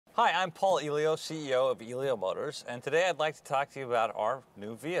Hi, I'm Paul Elio, CEO of Elio Motors, and today I'd like to talk to you about our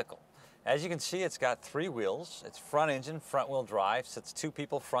new vehicle. As you can see, it's got 3 wheels, it's front engine, front wheel drive, sits 2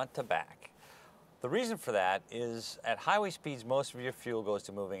 people front to back. The reason for that is at highway speeds, most of your fuel goes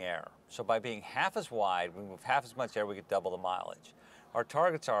to moving air. So by being half as wide, we move half as much air, we get double the mileage. Our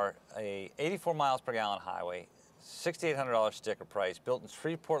targets are a 84 miles per gallon highway, $6,800 sticker price, built in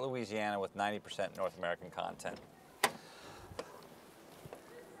Shreveport, Louisiana with 90% North American content.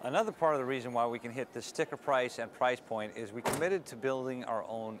 Another part of the reason why we can hit this sticker price and price point is we committed to building our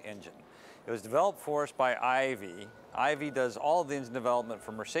own engine. It was developed for us by IAV. IAV does all of the engine development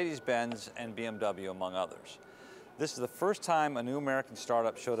for Mercedes-Benz and BMW, among others. This is the first time a new American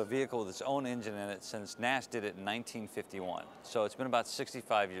startup showed a vehicle with its own engine in it since NAS did it in 1951. So it's been about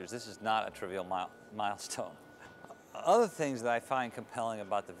 65 years. This is not a trivial milestone. Other things that I find compelling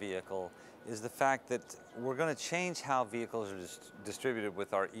about the vehicle is the fact that we're going to change how vehicles are distributed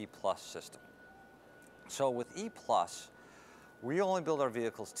with our E+ system. So with E+, we only build our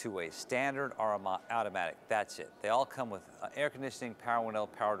vehicles 2 ways, standard or automatic, that's it. They all come with air conditioning, power window,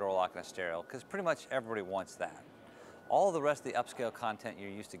 power door lock, and a stereo, because pretty much everybody wants that. All the rest of the upscale content you're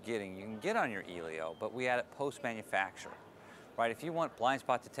used to getting, you can get on your Elio, but we add it post-manufacture, right? If you want blind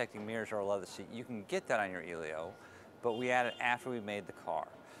spot detecting mirrors or a leather seat, you can get that on your Elio, but we add it after we made the car.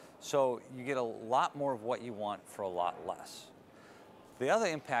 So you get a lot more of what you want for a lot less. The other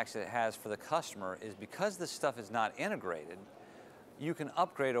impacts it has for the customer is because this stuff is not integrated, you can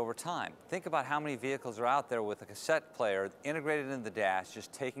upgrade over time. Think about how many vehicles are out there with a cassette player integrated in the dash,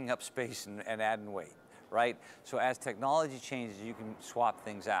 just taking up space and adding weight, right? So as technology changes, you can swap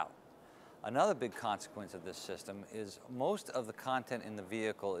things out. Another big consequence of this system is most of the content in the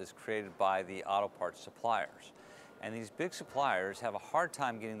vehicle is created by the auto parts suppliers. And these big suppliers have a hard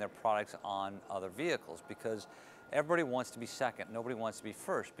time getting their products on other vehicles because everybody wants to be second, nobody wants to be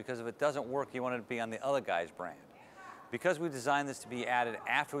first, because if it doesn't work, you want it to be on the other guy's brand. Because we designed this to be added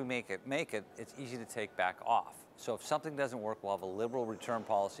after we make it, it's easy to take back off. So if something doesn't work, we'll have a liberal return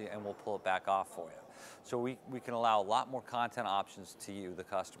policy and we'll pull it back off for you. So we can allow a lot more content options to you, the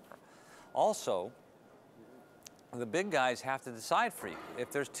customer. Also, the big guys have to decide for you.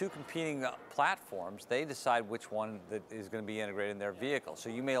 If there's 2 competing platforms, they decide which one that is going to be integrated in their vehicle. So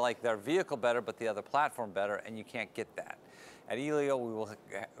you may like their vehicle better, but the other platform better, and you can't get that. At Elio,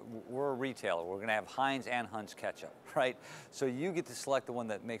 we're a retailer. We're going to have Heinz and Hunt's ketchup, right? So you get to select the one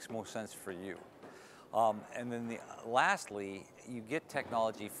that makes most sense for you. And then lastly, you get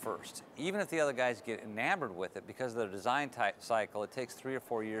technology first. Even if the other guys get enamored with it, because of their design cycle, it takes 3 or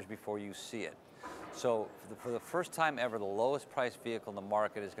 4 years before you see it. So for the first time ever, the lowest priced vehicle in the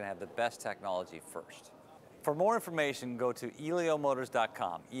market is going to have the best technology first. For more information, go to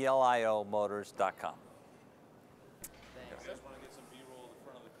eliomotors.com, E-L-I-O motors.com. You guys want to get some B-roll of the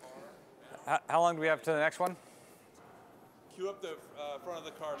front of the car? How long do we have to the next one? Cue up the front of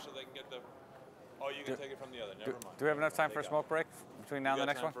the car so they can get the... Oh, you can take it from the other. Never mind. Do we have enough time for a smoke break between now and the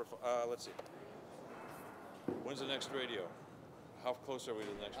next one? Let's see. When's the next radio? How close are we to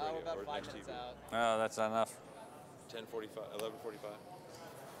the next radio? We're about or 5 next minutes TV? out. Oh, that's not enough. 10:45, 11:45? What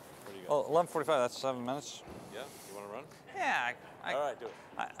do you got? Oh, 11:45, that's 7 minutes. Yeah? You want to run? Yeah. All right, do it.